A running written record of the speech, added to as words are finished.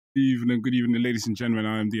Good evening, ladies and gentlemen.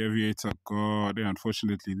 I am the Aviator. God, yeah,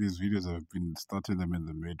 unfortunately, these videos have been starting them in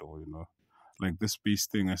the middle. Like this space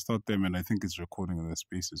thing. I start them and I think it's recording and the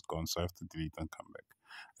space is gone, so I have to delete and come back.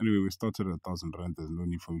 Anyway, we started at 1,000 rand. There's no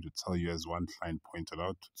need for me to tell you, as one client pointed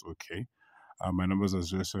out. It's okay. My numbers are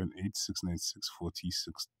 078 696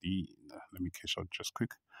 4016. Let me cash out just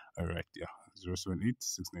quick. All right, yeah, 078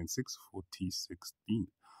 696 4016.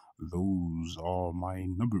 Those are my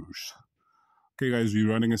numbers. Okay, guys, we're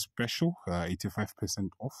running a special, 85%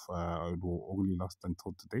 off. It will only last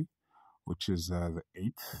until today, which is the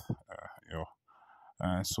 8th.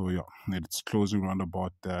 So yeah, it's closing around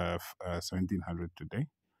about 1700 today.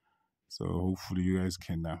 So hopefully you guys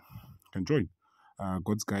can join.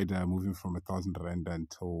 God's Guide moving from 1,000 rand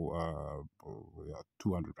until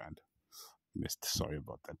 200 rand. Missed. Sorry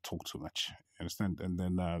about that. Talk too much. You understand? And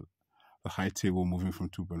then the high table moving from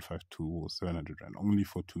 2.5 to 700 rand only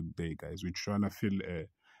for today, guys. We're trying to fill a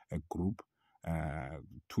group,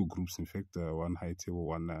 two groups in fact, one high table,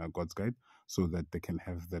 one God's Guide, so that they can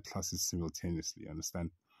have their classes simultaneously.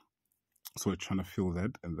 Understand? So we're trying to fill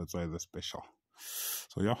that, and that's why the special.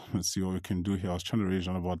 So yeah, let's see what we can do here. I was trying to raise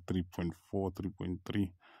on about 3.4,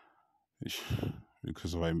 3.3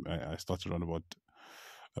 because I started on about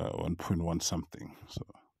 1.1 something. So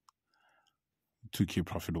 2k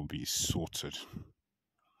profit will be sorted.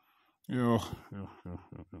 Yeah.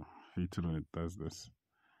 Hate it when it does this.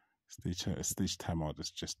 Stage timeout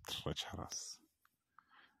is just treacherous.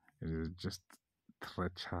 It is just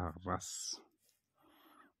treacherous.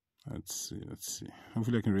 Let's see.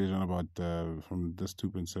 Hopefully I can raise on about, from this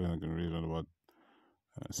 2.7, I can raise on about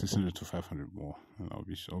 600 to 500 more. And I'll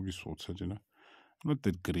be sorted, I'm not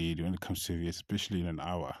that greedy when it comes to VS, especially in an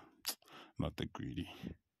hour. Not that greedy.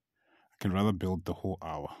 I can rather build the whole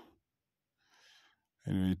hour.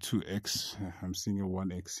 Anyway, 2x. I'm seeing a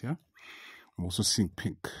 1x here. I'm also seeing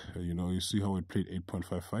pink. You see how it played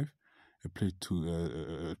 8.55? It played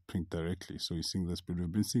to pink directly. So you're seeing this, but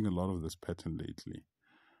we've been seeing a lot of this pattern lately.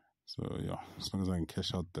 So yeah, as long as I can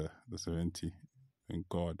cash out the 70, thank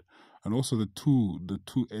God. And also the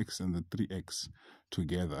 2x and the 3x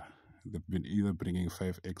together, they've been either bringing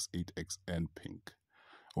 5x, 8x, and pink,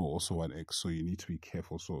 or also 1x. So you need to be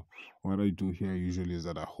careful. So what I do here usually is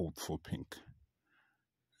that I hold for pink.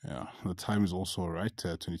 Yeah, the time is also right,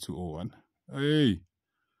 22:01. Hey,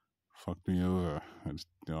 fucked me over. It's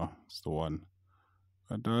the one.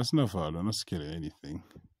 But it's not foul. I'm not scared of anything.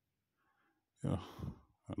 Yeah,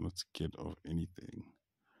 I'm not scared of anything.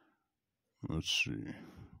 Let's see.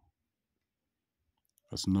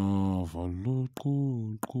 Asnavalo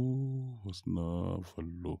qoqo,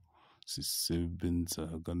 asnavalo sisebenza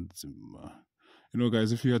kanzima.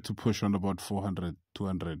 Guys, if you had to push on about 400,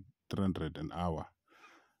 200, 300 an hour,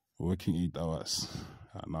 working 8 hours,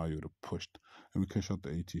 now you would have pushed. And we cash out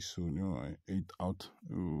the 80 soon. 8 out.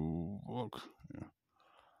 Look. Yeah.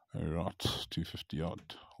 Right, 250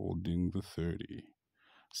 out. Holding the 30.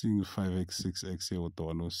 Seeing the 5x, 6x here with the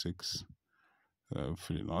 106.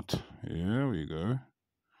 Hopefully not. Here we go.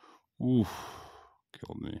 Oof.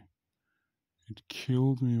 Killed me. It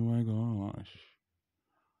killed me, my gosh.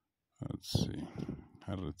 Let's see.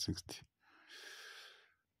 160.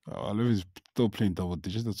 I love is still playing double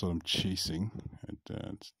digits. That's what I'm chasing. And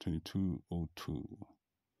it's 22:02.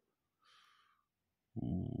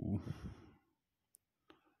 Ooh.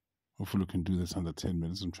 Hopefully we can do this under 10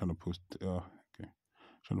 minutes. I'm trying to post. Okay.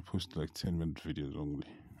 Trying to post like 10-minute videos only.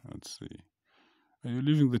 Let's see. Are you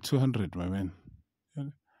leaving the 200, my man?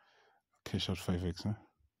 Yeah. Cash out 5x, huh?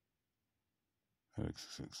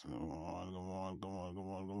 5x, come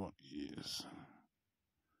on. Yes.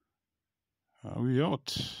 Are we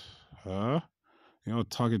out?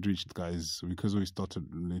 Target reached, guys. Because we started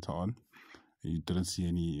later on, you didn't see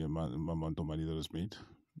any amount of money that was made.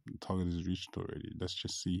 The target is reached already. Let's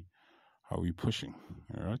just see how we're pushing.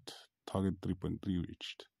 All right. Target 3.3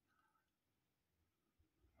 reached.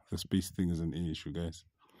 The space thing is an issue, guys.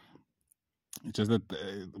 It's just that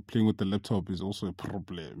playing with the laptop is also a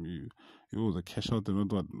problem. The cash out and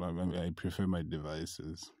not what I prefer my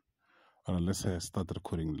devices. Unless I start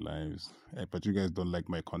recording lives. But you guys don't like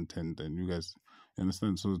my content, and you guys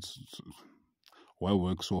understand. So why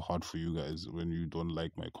work so hard for you guys when you don't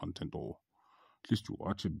like my content, or at least you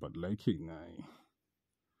watch it but liking?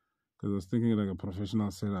 Because I was thinking like a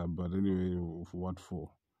professional setup, but anyway, for what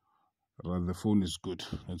for? The phone is good.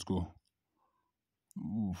 Let's go.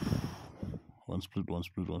 Oof. One split.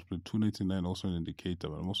 299 also an indicator,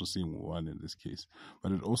 but I'm also seeing 1 in this case.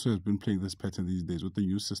 But it also has been playing this pattern these days with the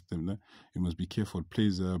new system. You must be careful. It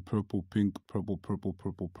plays purple, pink, purple,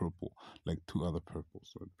 like 2 other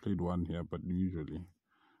purples. So it played 1 here, but usually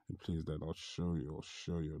Please, that I'll show you.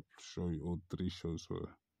 All three shows were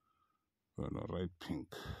the right pink.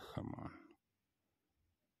 Come on.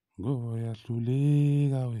 Go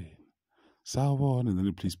yahluleka wena. Sawubona, and then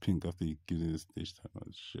it plays pink after he gives it the stage time.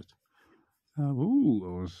 Oh shit. Ooh, I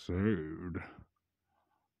was sad.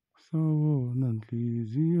 Sawubona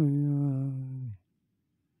nhliziyo yami.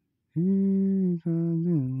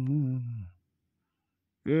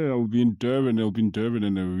 Yeah, I'll be in Durban.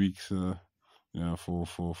 In a week. So, yeah, for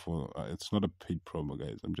it's not a paid promo,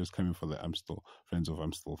 guys. I'm just coming for the Amstel Friends of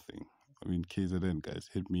Amstel thing. I mean, KZN, guys,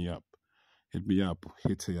 hit me up.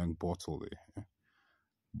 Hit a young bottle there.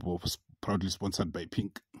 Proudly sponsored by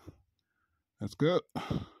Pink. Let's go.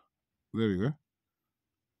 There we go.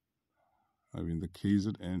 I mean the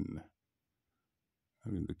KZN,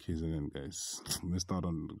 guys. Missed out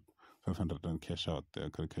on 500 and cash out there. I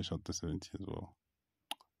could cash out the 70 as well.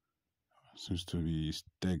 Seems to be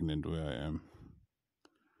stagnant where I am.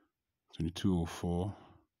 2204.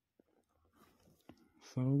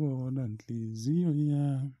 Sawubona nhliziyo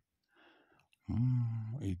yami.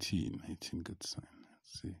 18, good sign.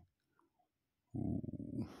 Let's see.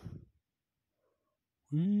 Ooh.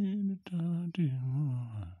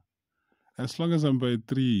 As long as I'm by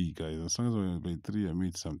 3, guys. As long as I'm by 3, I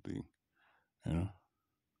made something. You know?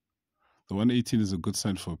 The 118 is a good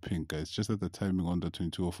sign for pink, guys. Just that the timing on the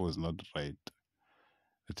 2204 is not right.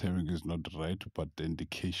 The timing is not right, but the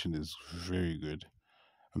indication is very good.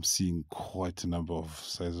 I'm seeing quite a number of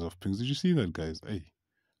sizes of pinks. Did you see that, guys? Hey,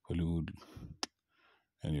 Hollywood.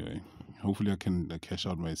 Anyway, hopefully I can cash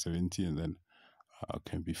out my 70 and then I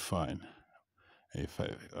can be fine. Hey, 5.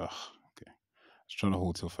 Okay. I was trying to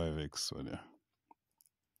hold till 5x. So yeah.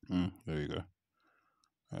 There we go.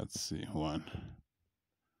 Let's see. 1.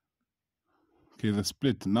 Okay, the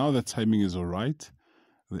split. Now the timing is alright.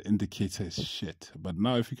 The indicator is shit. But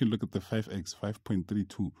now if you can look at the 5x,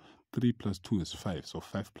 5.32. 3 plus 2 is 5. So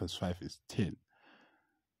 5 plus 5 is 10.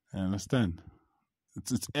 I understand.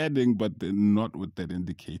 It's adding, but not with that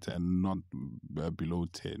indicator and not below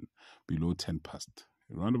 10. Below 10 past.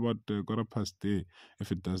 Around about quarter past there.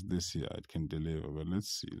 If it does this here, it can deliver. But let's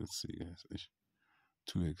see, guys.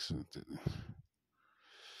 2x.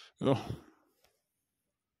 Oh.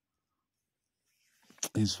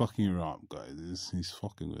 He's fucking around, guys. He's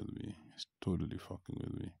fucking with me. He's totally fucking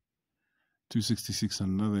with me. 266,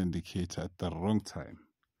 another indicator at the wrong time.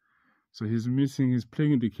 So he's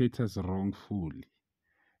playing indicators wrongfully.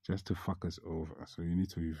 Just to fuck us over. So you need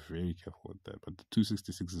to be very careful with that. But the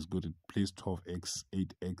 266 is good. It plays 12x,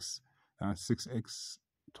 8x, 6x,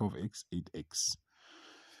 12x, 8x.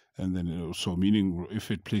 And then, so meaning if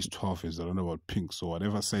it plays 12 is around about pink. So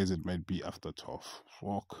whatever size it might be after 12.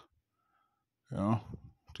 Fuck. Yeah.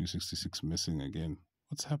 266 missing again.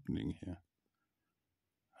 What's happening here?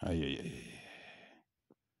 Ay.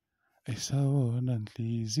 I'm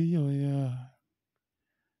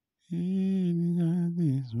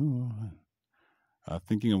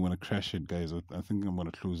thinking I'm going to crash it, guys. I think I'm going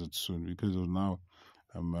to close it soon because of now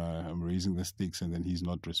I'm raising the stakes and then he's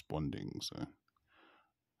not responding. So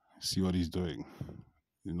see what he's doing.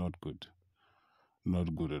 He's not good.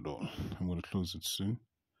 Not good at all. I'm going to close it soon.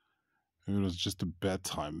 Maybe it was just a bad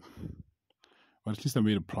time. But at least I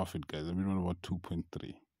made a profit, guys. I made around about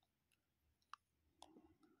 2.3.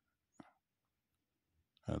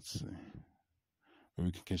 Let's see. Maybe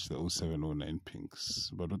we can catch the 0709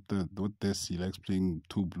 pinks. But what this, he likes playing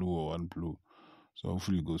 2 blue or 1 blue. So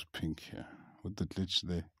hopefully it goes pink here. With the glitch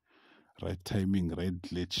there. Right timing, right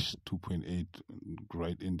glitch, 2.8,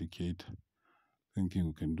 right indicate. Thinking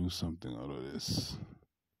we can do something out of this.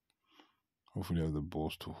 Hopefully I have the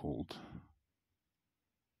balls to hold.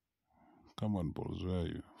 Come on, balls, where are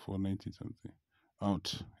you? 490 something.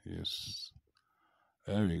 Out. Yes.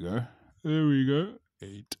 There we go.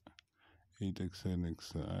 8.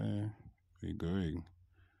 8XNXI. We're going.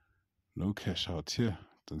 No cash out here.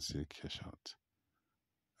 Don't see a cash out.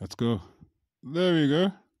 Let's go. There we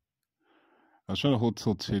go. I was trying to hold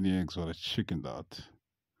till 20x, but I chickened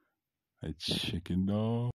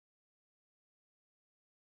out.